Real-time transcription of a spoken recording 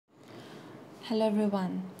Hello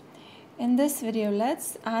everyone. In this video,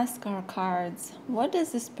 let's ask our cards, what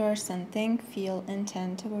does this person think, feel,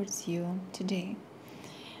 intend towards you today?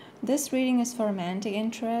 This reading is for romantic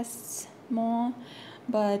interests more,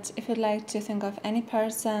 but if you'd like to think of any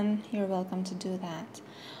person, you're welcome to do that.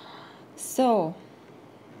 So,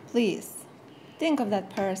 please think of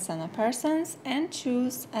that person or persons and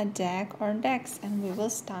choose a deck or decks, and we will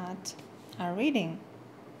start our reading.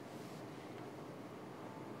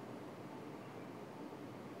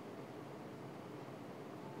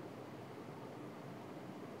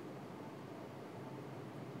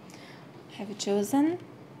 Have you chosen?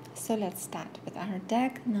 So let's start with our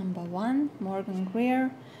deck number 1, Morgan GREER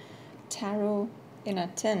Tarot in a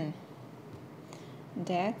Tin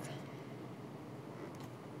deck.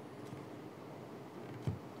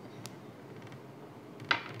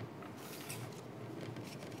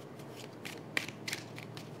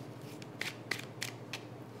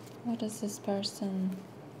 What does this person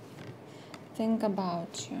think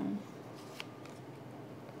about you?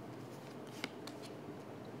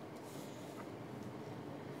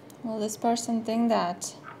 Well, this person think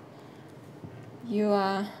that you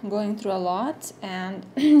are going through a lot and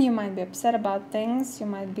you might be upset about things. You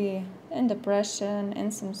might be in depression,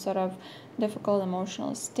 in some sort of difficult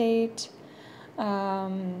emotional state.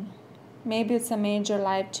 Maybe it's a major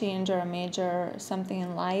life change or a major something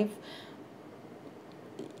in life.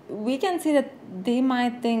 We can see that they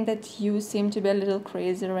might think that you seem to be a little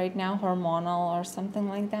crazy right now, hormonal or something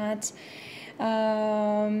like that.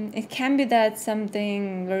 It can be that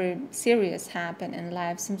something very serious happened in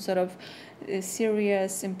life, some sort of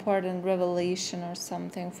serious, important revelation or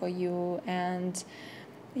something for you, and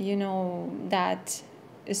you know that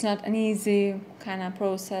it's not an easy kind of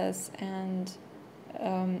process, and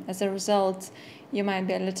as a result, you might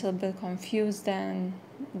be a little bit confused and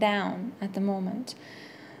down at the moment.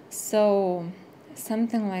 So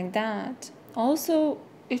something like that. Also,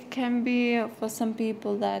 it can be for some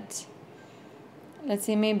people that, let's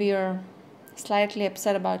say, maybe you're slightly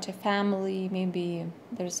upset about your family, maybe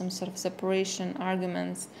there's some sort of separation,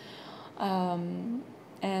 arguments,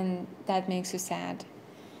 and that makes you sad.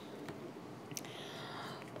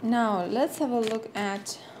 Now, let's have a look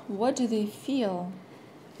at what do they feel?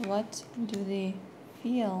 What do they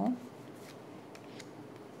feel?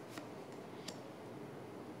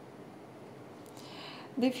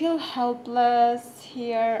 They feel helpless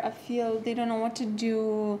here. I feel they don't know what to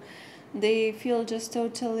do. They feel just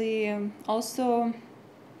totally also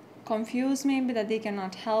confused, maybe that they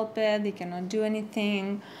cannot help it, they cannot do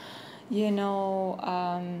anything,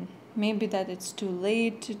 maybe that it's too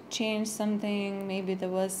late to change something, maybe there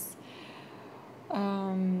was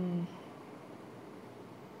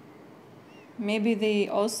maybe they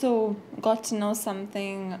also got to know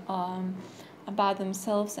something about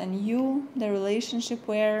themselves and you, the relationship,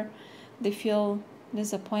 where they feel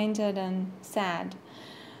disappointed and sad,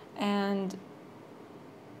 and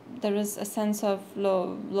there is a sense of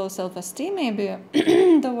low self-esteem maybe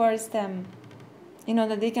towards them,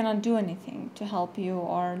 that they cannot do anything to help you,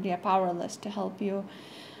 or they are powerless to help you,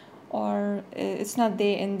 or it's not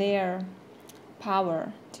in their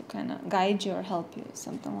power to kind of guide you or help you,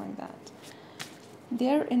 something like that.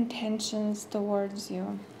 Their intentions towards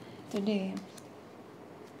you today.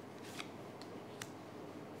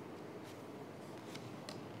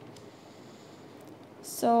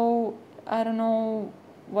 So I don't know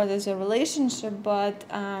what is your relationship, but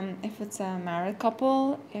if it's a married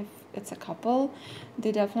couple, if it's a couple,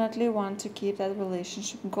 they definitely want to keep that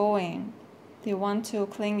relationship going. They want to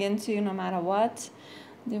cling into you no matter what.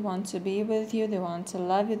 They want to be with you, they want to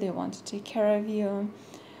love you, they want to take care of you,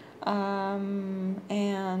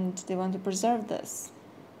 and they want to preserve this,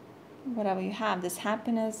 whatever you have, this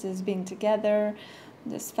happiness, this being together,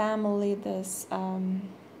 this family, this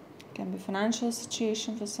can be financial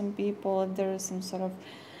situation for some people. If there is some sort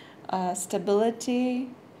of stability,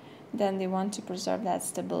 then they want to preserve that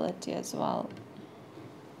stability as well.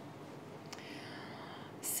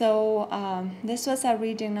 So this was our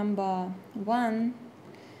reading number 1.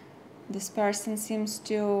 This person seems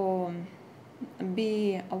to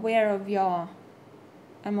be aware of your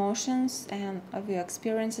emotions and of your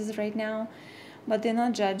experiences right now, but they're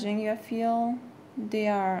not judging you, I feel. They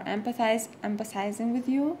are empathizing with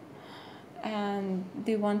you, and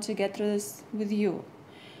they want to get through this with you,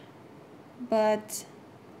 but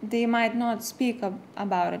they might not speak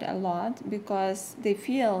about it a lot because they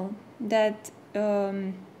feel that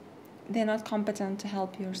they're not competent to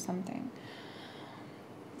help you or something.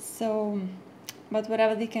 So, but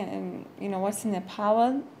whatever they can, what's in their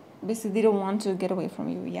power, basically they don't want to get away from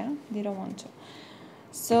you, yeah? They don't want to.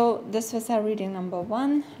 So this was our reading number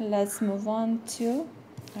 1. Let's move on to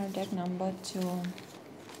our deck number 2.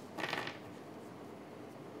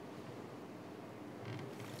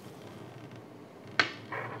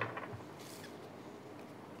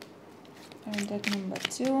 Our deck number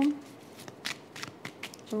 2,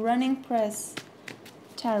 Running Press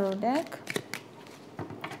Tarot deck,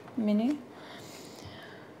 mini.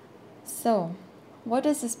 So, what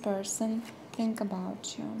does this person think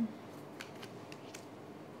about you?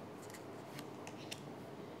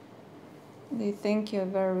 They think you're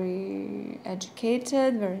very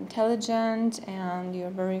educated, very intelligent, and you're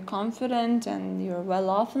very confident, and you're well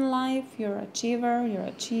off in life. You're an achiever, you've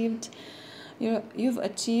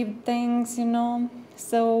achieved things, you know.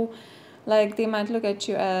 So, like, they might look at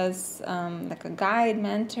you as like a guide,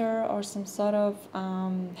 mentor, or some sort of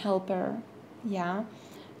helper. Yeah.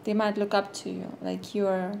 They might look up to you, like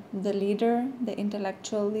you're the leader, the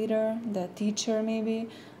intellectual leader, the teacher maybe,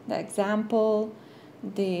 the example.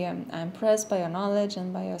 They are impressed by your knowledge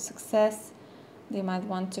and by your success. They might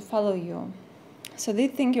want to follow you. So they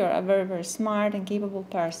think you're a very, very smart and capable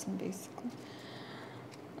person, basically.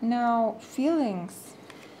 Now, feelings.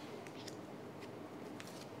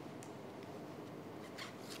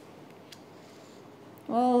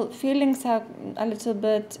 Well, feelings are a little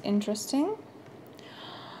bit interesting.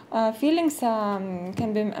 Feelings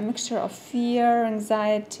can be a mixture of fear,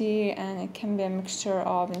 anxiety, and it can be a mixture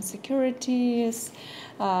of insecurities.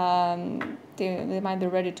 They might be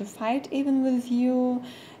ready to fight even with you.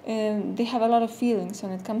 They have a lot of feelings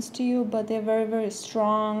when it comes to you, but they're very, very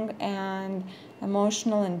strong and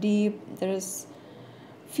emotional and deep. There's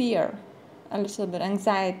fear, a little bit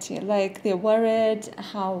anxiety, like they're worried.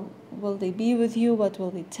 How will they be with you? What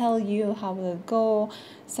will they tell you? How will it go?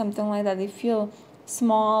 Something like that. They feel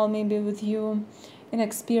small maybe with you,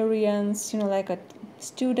 inexperienced, you know, like a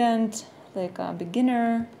student, like a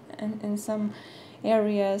beginner in some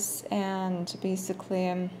areas, and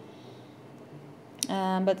basically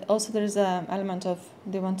but also there's an element of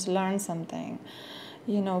they want to learn something,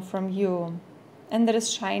 you know, from you. And there is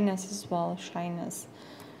shyness as well, shyness.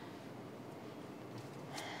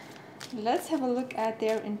 Let's have a look at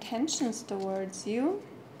their intentions towards you.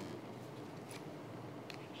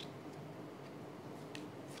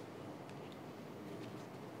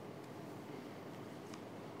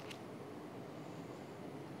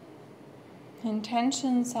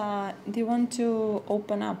 Intentions are, they want to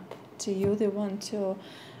open up to you. They want to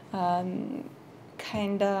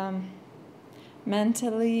kind of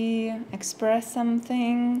mentally express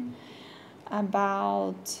something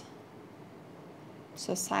about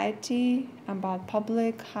society, about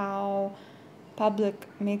public, how public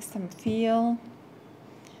makes them feel.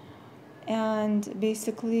 And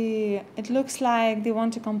basically it looks like they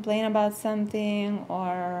want to complain about something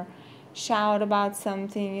or shout about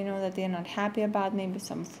something, you know, that they're not happy about, maybe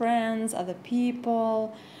some friends, other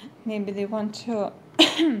people. Maybe they want to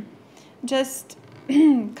just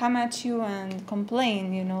come at you and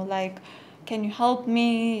complain, you know, like, can you help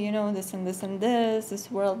me, you know, this and this and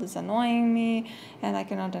this world is annoying me and I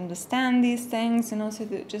cannot understand these things, you know. So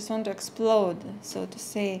they just want to explode, so to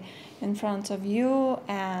say, in front of you.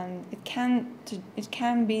 And it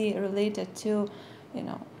can be related to, you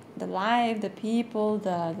know, the life, the people,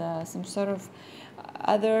 the some sort of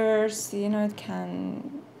others, you know. It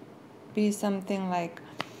can be something like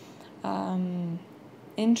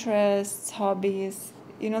interests, hobbies,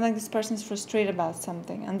 you know, like this person is frustrated about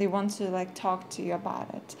something and they want to like talk to you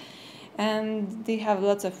about it, and they have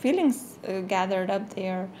lots of feelings gathered up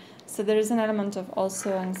there. So there is an element of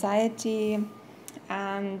also anxiety,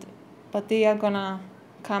 but they are gonna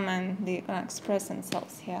come and they're gonna express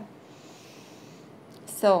themselves here.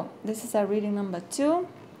 So this is our reading number 2.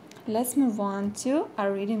 Let's move on to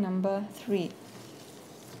our reading number 3.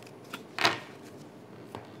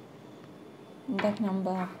 Deck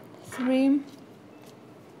number 3,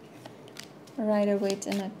 Rider-Waite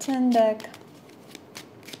in a 10 deck.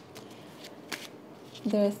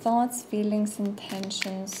 Their thoughts, feelings,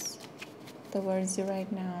 intentions towards you right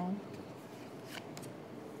now.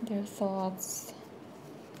 Their thoughts.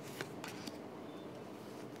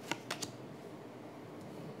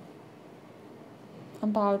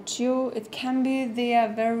 About you. It can be they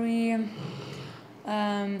are very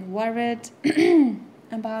worried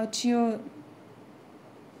about you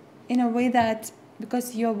in a way that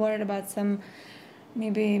because you're worried about some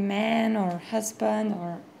maybe man or husband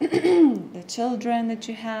or the children that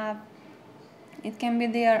you have. It can be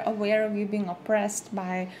they are aware of you being oppressed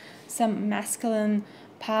by some masculine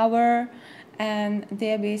power, and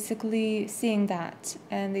they're basically seeing that,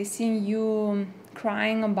 and they're seeing you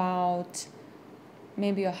crying about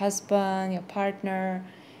maybe your husband, your partner,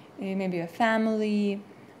 maybe your family.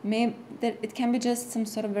 Maybe that it can be just some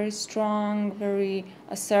sort of very strong, very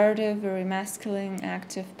assertive, very masculine,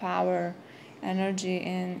 active power energy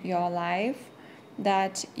in your life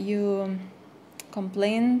that you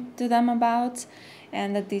complain to them about,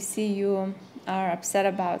 and that they see you are upset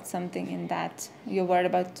about something in that, you're worried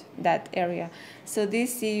about that area. So they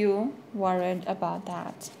see you worried about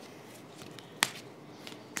that.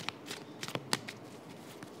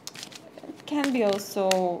 It can be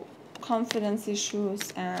also confidence issues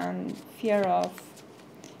and fear of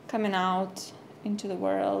coming out into the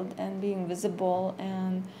world and being visible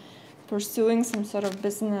and pursuing some sort of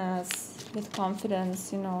business with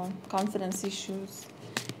confidence, confidence issues.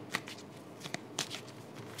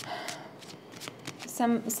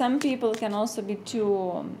 Some people can also be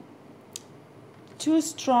too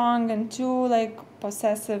strong and too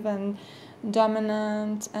possessive and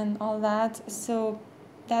dominant and all that. So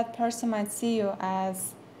that person might see you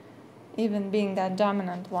as even being that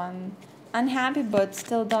dominant one, unhappy but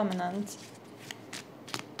still dominant.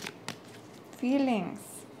 Feelings.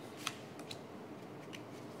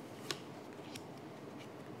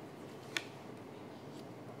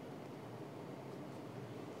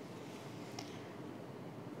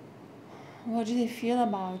 What do they feel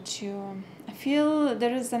about you? I feel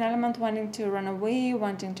there is an element wanting to run away,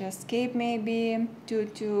 wanting to escape maybe, due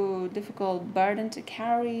to difficult burden to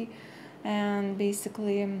carry, and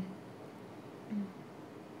basically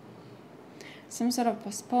some sort of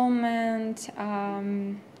postponement,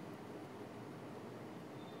 and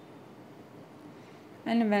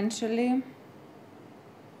eventually,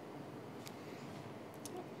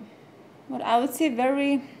 what I would say,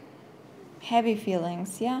 very heavy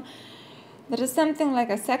feelings, yeah. There is something like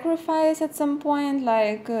a sacrifice at some point,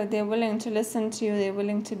 they're willing to listen to you, they're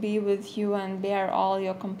willing to be with you and bear all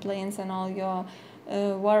your complaints and all your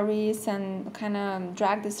worries and kind of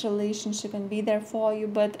drag this relationship and be there for you.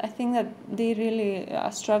 But I think that they really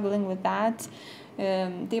are struggling with that.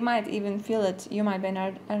 They might even feel it. You might be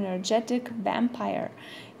an energetic vampire,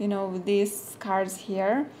 with these cards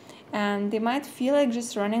here. And they might feel like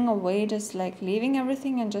just running away, just leaving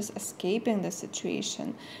everything and just escaping the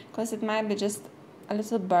situation, because it might be just a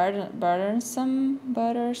little burdensome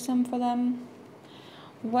for them.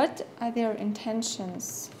 What are their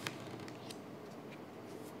intentions?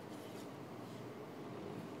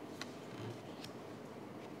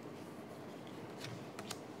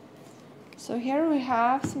 So here we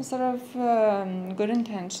have some sort of good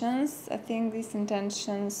intentions. I think these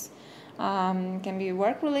intentions can be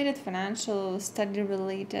work-related, financial,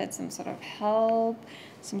 study-related, some sort of help,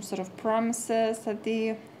 some sort of promises that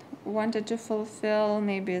they wanted to fulfill.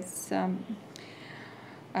 Maybe it's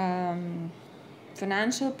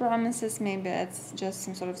financial promises, maybe it's just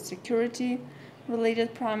some sort of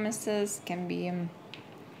security-related promises, can be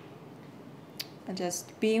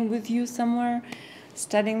just being with you somewhere,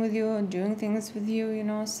 studying with you, doing things with you,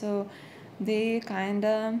 so they kind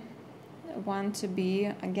of want to be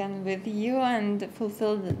again with you and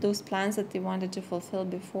fulfill those plans that they wanted to fulfill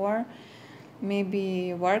before.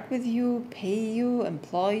 Maybe work with you, pay you,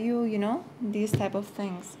 employ you, these type of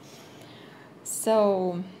things.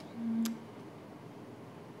 So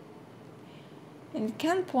it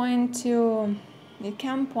can point to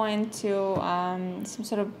some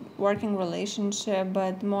sort of working relationship,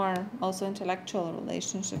 but more also intellectual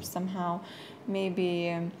relationships somehow.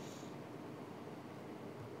 Maybe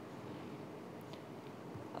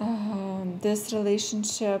this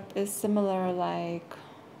relationship is similar, like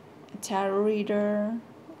a tarot reader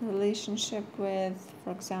relationship with, for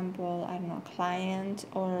example, I don't know, a client,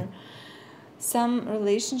 or some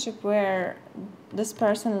relationship where this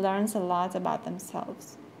person learns a lot about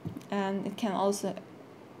themselves. And it can also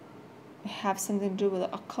have something to do with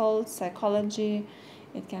occult psychology.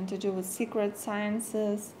 It can to do with secret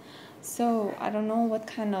sciences. So I don't know what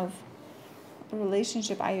kind of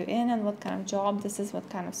relationship are you in and what kind of job this is, what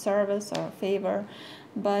kind of service or favor,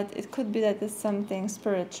 but it could be that it's something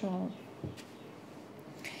spiritual.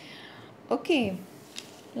 Okay,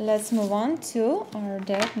 let's move on to our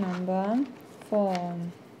deck number 4.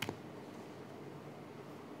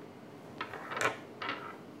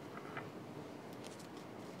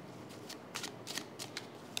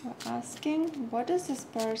 We're asking, what does this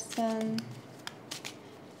person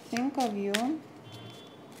think of you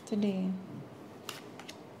today?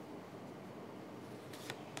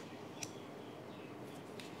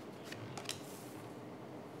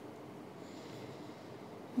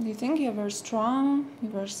 Do you think you're very strong,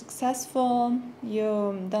 you're very successful,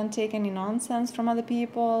 you don't take any nonsense from other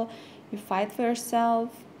people, you fight for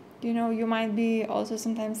yourself? You might be also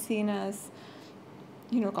sometimes seen as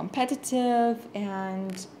competitive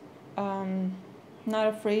and not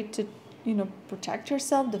afraid to, protect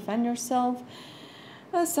yourself, defend yourself.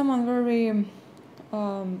 Someone very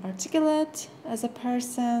articulate as a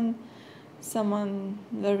person, someone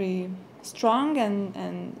very strong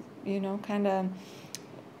and kind of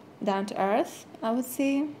down to earth, I would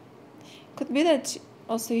say. Could be that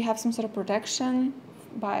also you have some sort of protection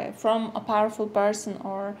from a powerful person,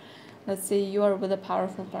 or let's say you are with a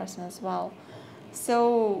powerful person as well.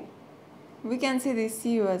 So we can say they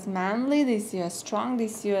see you as manly, they see you as strong, they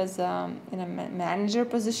see you as in a manager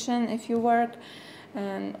position if you work,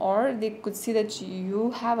 or they could see that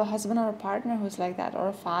you have a husband or a partner who's like that, or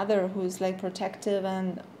a father who's like protective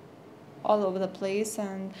and all over the place,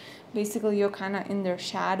 and basically you're kind of in their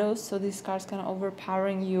shadows, so these cards kind of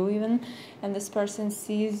overpowering you even, and this person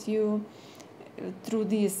sees you through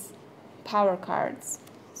these power cards,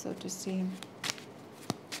 so to see.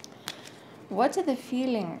 What are the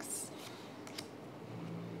feelings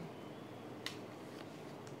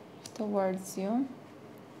towards you?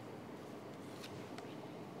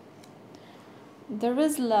 There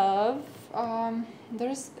is love,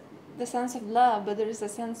 there's the sense of love, but there is a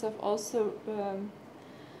sense of also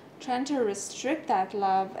trying to restrict that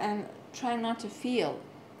love and trying not to feel.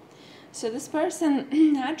 So this person,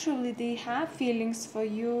 naturally, they have feelings for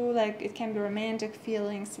you, like it can be romantic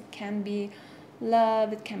feelings, it can be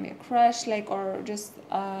love, it can be a crush, like, or just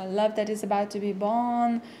love that is about to be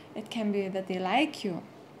born. It can be that they like you,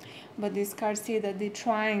 but these cards say that they're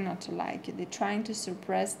trying not to like you, they're trying to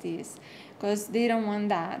suppress these, because they don't want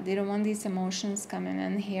that, they don't want these emotions coming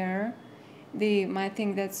in here. They might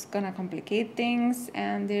think that's gonna complicate things,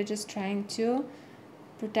 and they're just trying to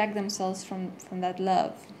protect themselves from that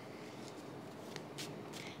love.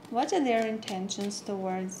 What are their intentions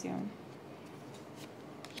towards you?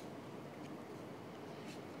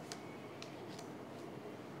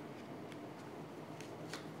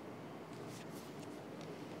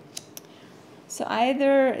 So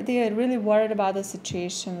either they are really worried about the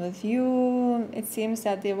situation with you. It seems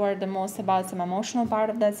that they worry the most about some emotional part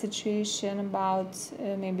of that situation, about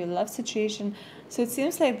maybe love situation. So it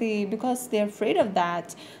seems like because they're afraid of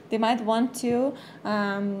that, they might want to,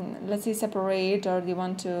 let's say, separate, or they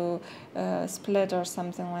want to split or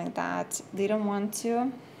something like that. They don't want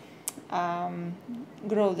to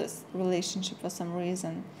grow this relationship for some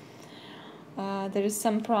reason. There is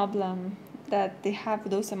some problem that they have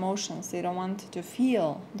those emotions. They don't want to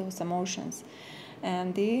feel those emotions,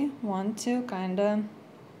 and they want to kind of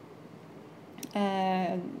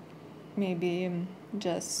maybe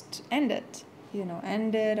just end it,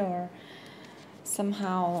 or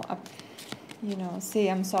somehow, say,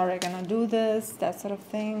 I'm sorry, I'm gonna do this, that sort of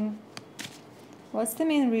thing. What's the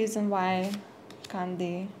main reason why can't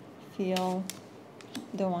they feel,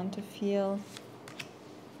 don't want to feel?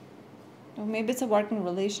 Or maybe it's a working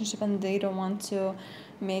relationship and they don't want to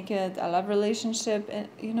make it a love relationship,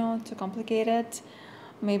 to complicate it.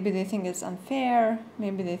 Maybe they think it's unfair.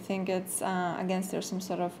 Maybe they think it's against their some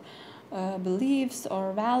sort of beliefs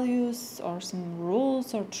or values or some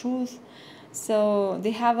rules or truth. So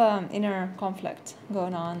they have an inner conflict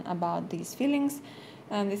going on about these feelings,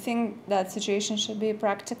 and they think that situation should be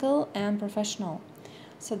practical and professional.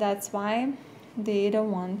 So that's why they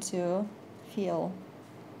don't want to feel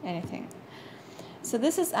anything. So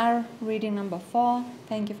this is our reading number 4.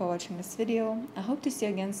 Thank you for watching this video. I hope to see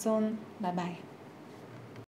you again soon. Bye bye.